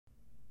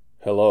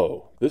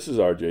Hello, this is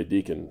R.J.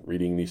 Deacon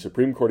reading the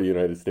Supreme Court of the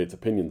United States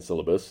opinion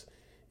syllabus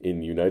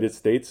in United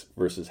States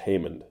v.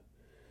 Haymond,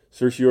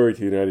 certiorari to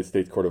the United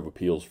States Court of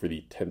Appeals for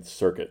the 10th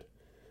Circuit.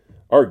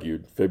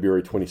 Argued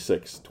February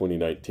 26,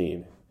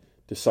 2019.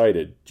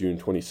 Decided June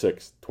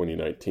 26,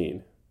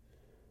 2019.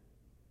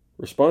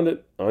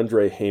 Respondent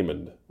Andre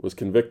Haymond was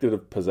convicted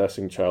of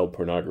possessing child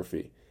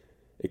pornography,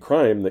 a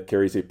crime that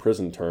carries a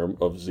prison term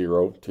of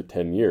 0 to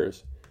 10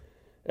 years.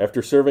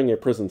 After serving a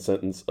prison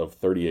sentence of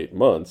 38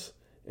 months,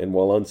 and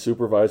while on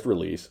supervised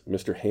release,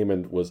 Mr.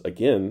 Haymond was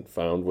again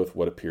found with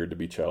what appeared to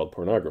be child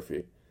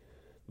pornography.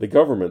 The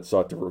government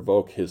sought to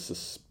revoke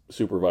his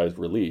supervised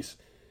release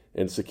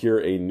and secure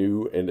a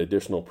new and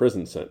additional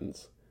prison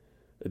sentence.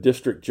 A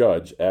district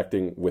judge,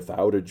 acting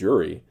without a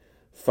jury,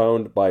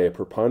 found by a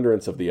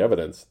preponderance of the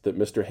evidence that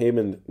Mr.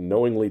 Haymond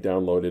knowingly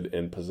downloaded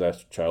and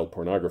possessed child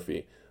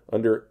pornography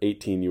under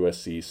 18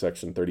 U.S.C.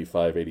 section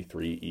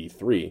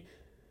 3583E3.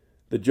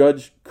 The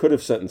judge could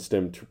have sentenced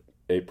him to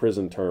a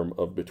prison term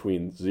of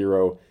between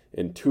 0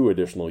 and 2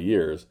 additional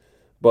years,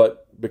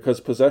 but because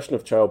possession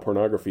of child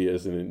pornography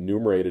is an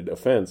enumerated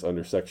offense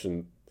under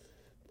section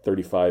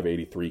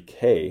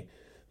 3583K,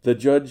 the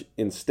judge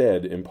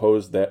instead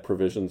imposed that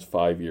provision's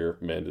 5-year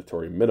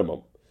mandatory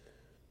minimum.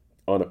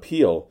 On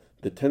appeal,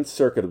 the 10th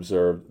Circuit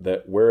observed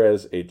that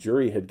whereas a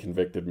jury had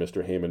convicted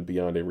Mr. Haymond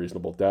beyond a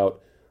reasonable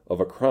doubt of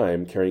a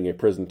crime carrying a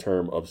prison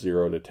term of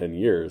 0 to 10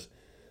 years,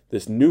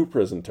 this new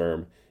prison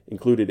term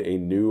included a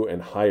new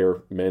and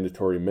higher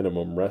mandatory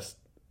minimum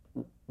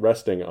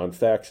resting on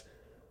facts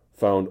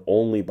found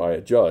only by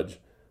a judge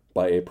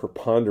by a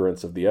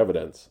preponderance of the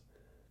evidence.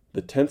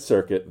 The 10th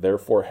Circuit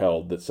therefore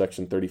held that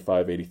Section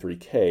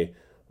 3583K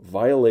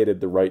violated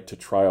the right to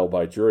trial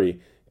by jury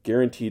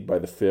guaranteed by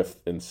the Fifth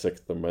and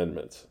Sixth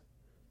Amendments.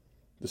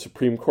 The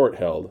Supreme Court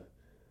held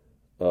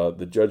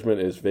the judgment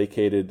is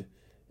vacated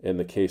and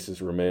the case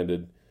is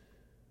remanded.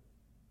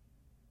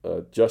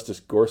 Justice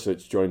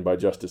Gorsuch, joined by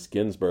Justice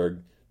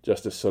Ginsburg,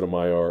 Justice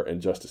Sotomayor,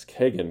 and Justice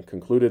Kagan,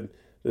 concluded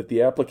that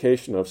the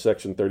application of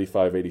Section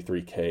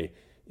 3583K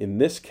in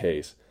this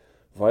case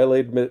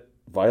violated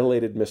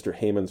Mr.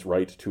 Haymond's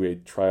right to a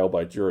trial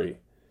by jury,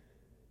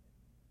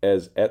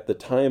 as at the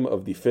time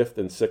of the Fifth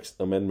and Sixth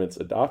Amendments'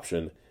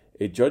 adoption,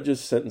 a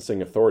judge's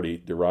sentencing authority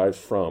derives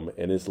from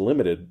and is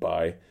limited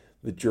by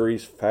the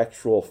jury's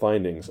factual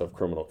findings of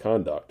criminal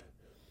conduct.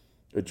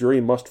 A jury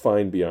must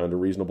find beyond a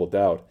reasonable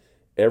doubt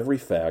every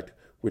fact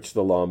which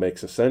the law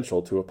makes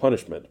essential to a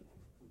punishment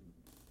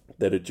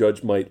that a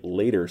judge might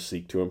later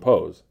seek to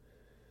impose.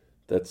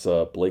 That's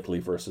Blakely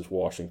versus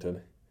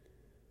Washington.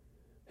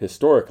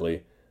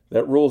 Historically,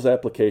 that rule's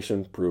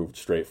application proved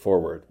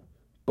straightforward,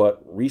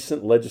 but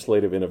recent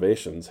legislative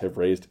innovations have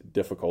raised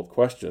difficult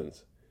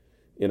questions.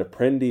 In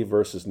Apprendi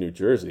versus New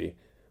Jersey,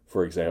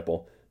 for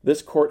example,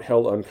 this court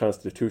held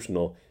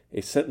unconstitutional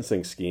a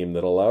sentencing scheme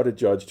that allowed a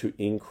judge to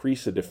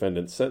increase a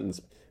defendant's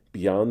sentence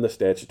beyond the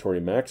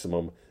statutory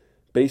maximum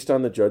based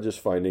on the judge's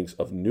findings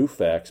of new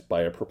facts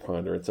by a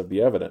preponderance of the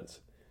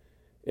evidence.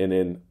 And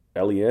in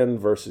Alleyne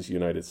versus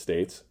United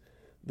States,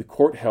 the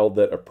court held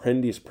that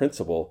Apprendi's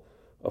principle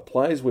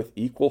applies with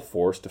equal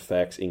force to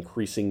facts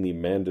increasing the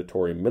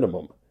mandatory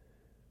minimum.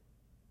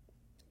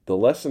 The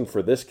lesson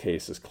for this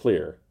case is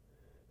clear.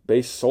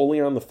 Based solely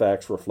on the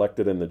facts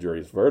reflected in the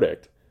jury's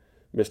verdict,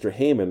 Mr.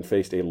 Haymond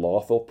faced a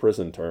lawful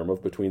prison term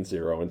of between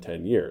 0 and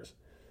 10 years.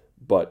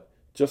 But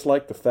just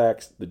like the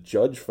facts the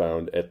judge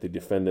found at the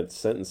defendant's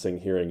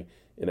sentencing hearing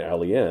in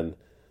Alleyne,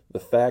 the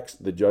facts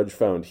the judge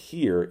found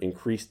here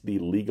increased the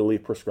legally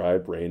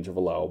prescribed range of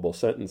allowable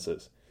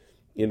sentences,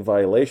 in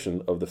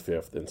violation of the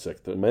Fifth and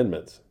Sixth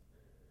Amendments.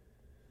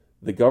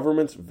 The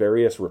government's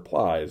various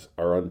replies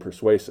are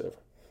unpersuasive.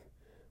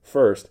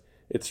 First,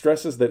 it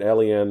stresses that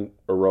Alleyne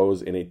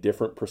arose in a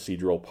different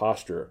procedural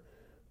posture,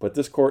 but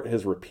this court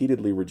has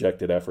repeatedly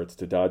rejected efforts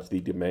to dodge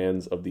the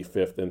demands of the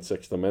Fifth and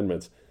Sixth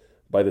Amendments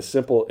by the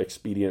simple,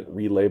 expedient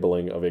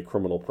relabeling of a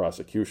criminal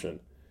prosecution.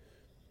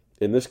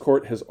 And this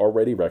court has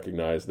already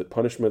recognized that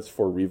punishments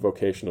for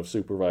revocation of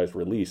supervised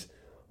release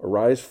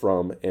arise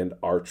from and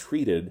are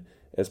treated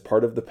as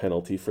part of the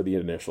penalty for the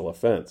initial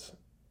offense.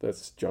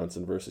 That's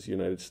Johnson versus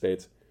United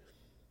States.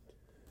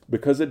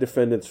 Because a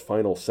defendant's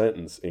final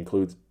sentence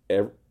includes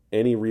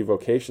any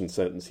revocation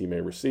sentence he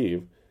may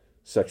receive,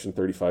 Section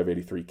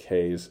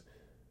 3583K's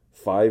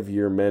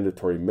 5-year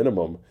mandatory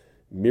minimum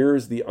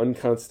mirrors the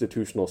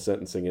unconstitutional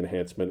sentencing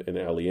enhancement in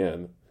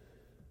Alleyne.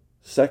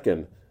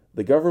 Second,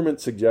 the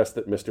government suggests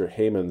that Mr.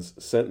 Haymond's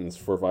sentence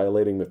for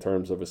violating the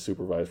terms of his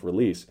supervised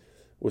release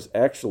was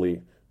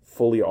actually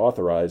fully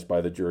authorized by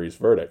the jury's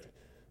verdict,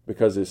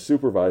 because his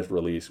supervised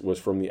release was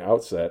from the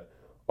outset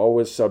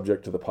always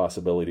subject to the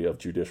possibility of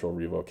judicial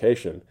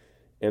revocation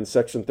and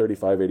Section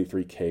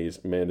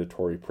 3583K's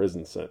mandatory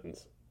prison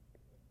sentence.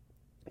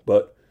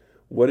 But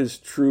what is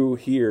true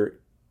here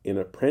in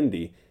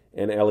Apprendi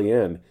and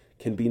Alleyne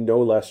can be no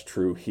less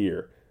true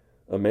here.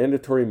 A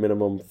mandatory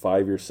minimum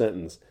 5-year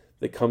sentence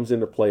that comes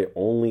into play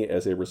only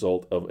as a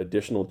result of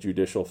additional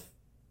judicial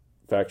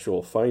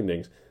factual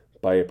findings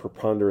by a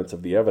preponderance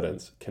of the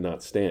evidence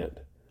cannot stand.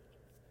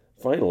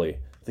 Finally,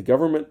 The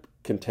government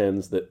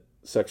contends that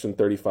Section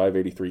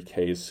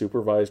 3583K's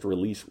supervised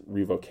release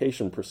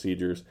revocation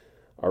procedures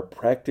are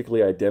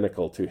practically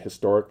identical to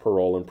historic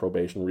parole and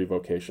probation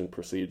revocation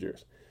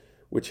procedures,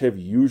 which have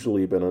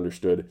usually been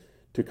understood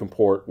to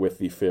comport with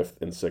the Fifth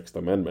and Sixth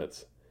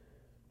Amendments.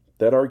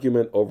 That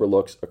argument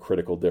overlooks a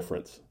critical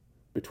difference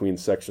between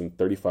Section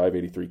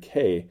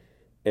 3583K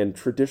and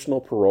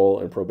traditional parole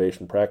and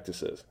probation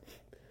practices,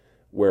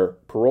 where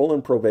parole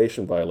and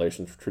probation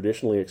violations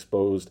traditionally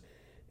exposed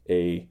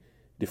a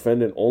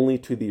defendant only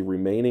to the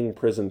remaining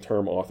prison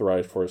term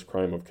authorized for his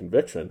crime of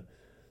conviction.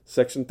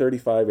 Section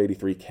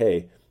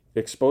 3583K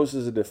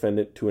exposes a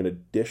defendant to an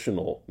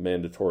additional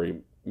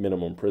mandatory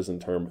minimum prison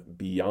term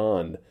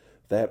beyond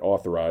that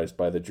authorized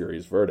by the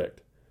jury's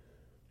verdict,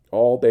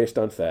 all based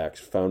on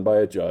facts found by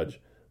a judge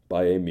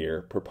by a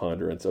mere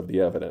preponderance of the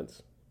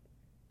evidence.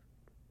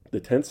 The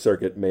Tenth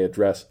Circuit may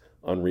address,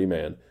 on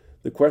remand,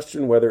 the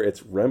question whether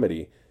its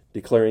remedy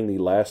declaring the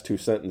last two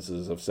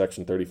sentences of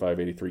Section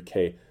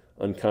 3583K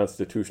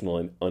unconstitutional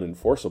and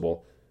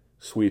unenforceable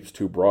sweeps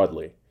too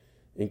broadly,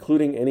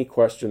 including any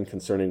question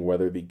concerning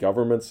whether the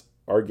government's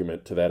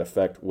argument to that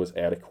effect was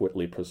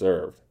adequately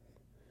preserved.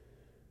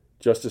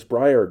 Justice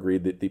Breyer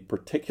agreed that the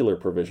particular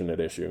provision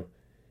at issue,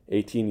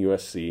 18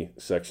 U.S.C.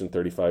 Section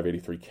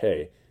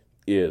 3583K,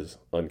 is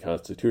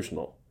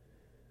unconstitutional.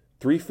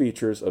 Three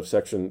features of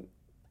Section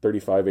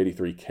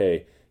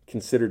 3583K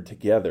considered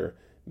together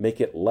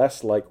make it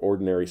less like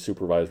ordinary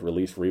supervised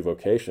release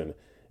revocation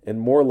and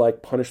more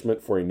like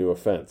punishment for a new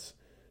offense,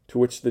 to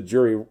which the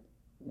jury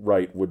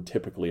right would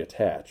typically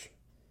attach.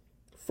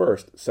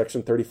 First,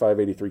 Section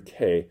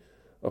 3583K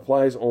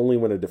applies only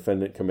when a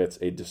defendant commits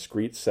a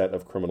discrete set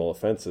of criminal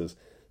offenses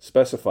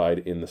specified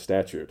in the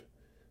statute.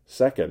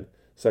 Second,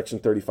 Section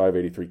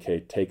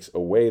 3583K takes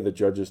away the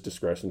judge's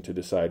discretion to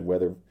decide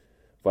whether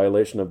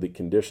violation of the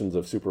conditions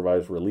of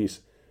supervised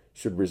release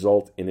should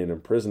result in an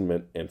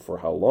imprisonment and for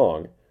how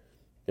long.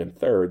 And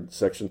third,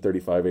 Section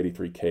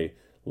 3583K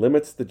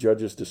limits the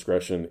judge's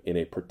discretion in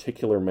a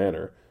particular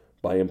manner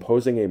by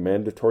imposing a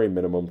mandatory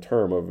minimum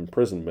term of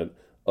imprisonment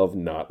of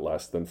not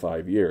less than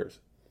 5 years.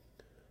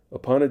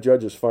 Upon a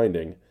judge's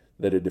finding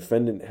that a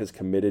defendant has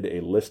committed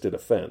a listed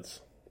offense,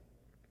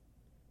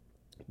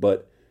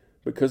 but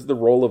because the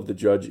role of the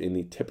judge in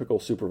the typical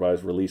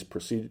supervised release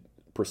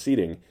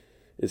proceeding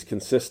is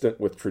consistent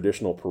with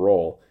traditional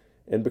parole,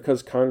 and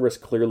because Congress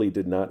clearly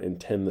did not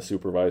intend the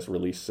supervised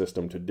release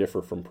system to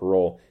differ from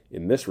parole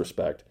in this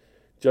respect,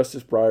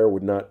 Justice Breyer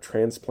would not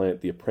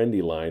transplant the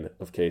Apprendi line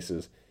of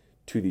cases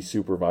to the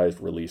supervised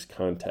release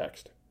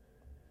context.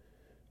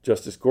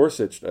 Justice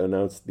Gorsuch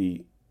announced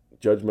the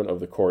judgment of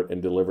the court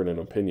and delivered an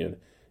opinion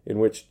in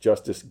which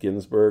Justice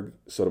Ginsburg,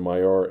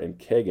 Sotomayor, and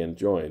Kagan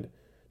joined.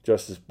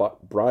 Justice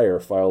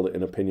Breyer filed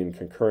an opinion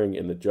concurring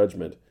in the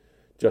judgment.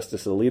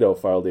 Justice Alito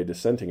filed a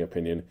dissenting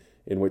opinion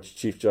in which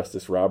Chief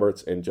Justice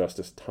Roberts and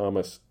Justice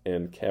Thomas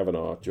and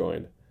Kavanaugh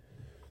joined.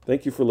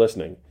 Thank you for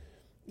listening.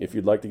 If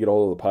you'd like to get a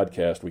hold of the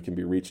podcast, we can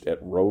be reached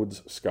at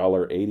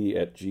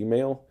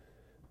RhoadesScholar80@gmail.com,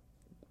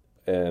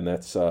 and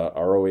that's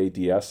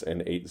ROADS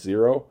and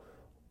 80,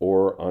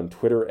 or on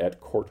Twitter at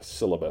Court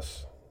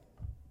Syllabus.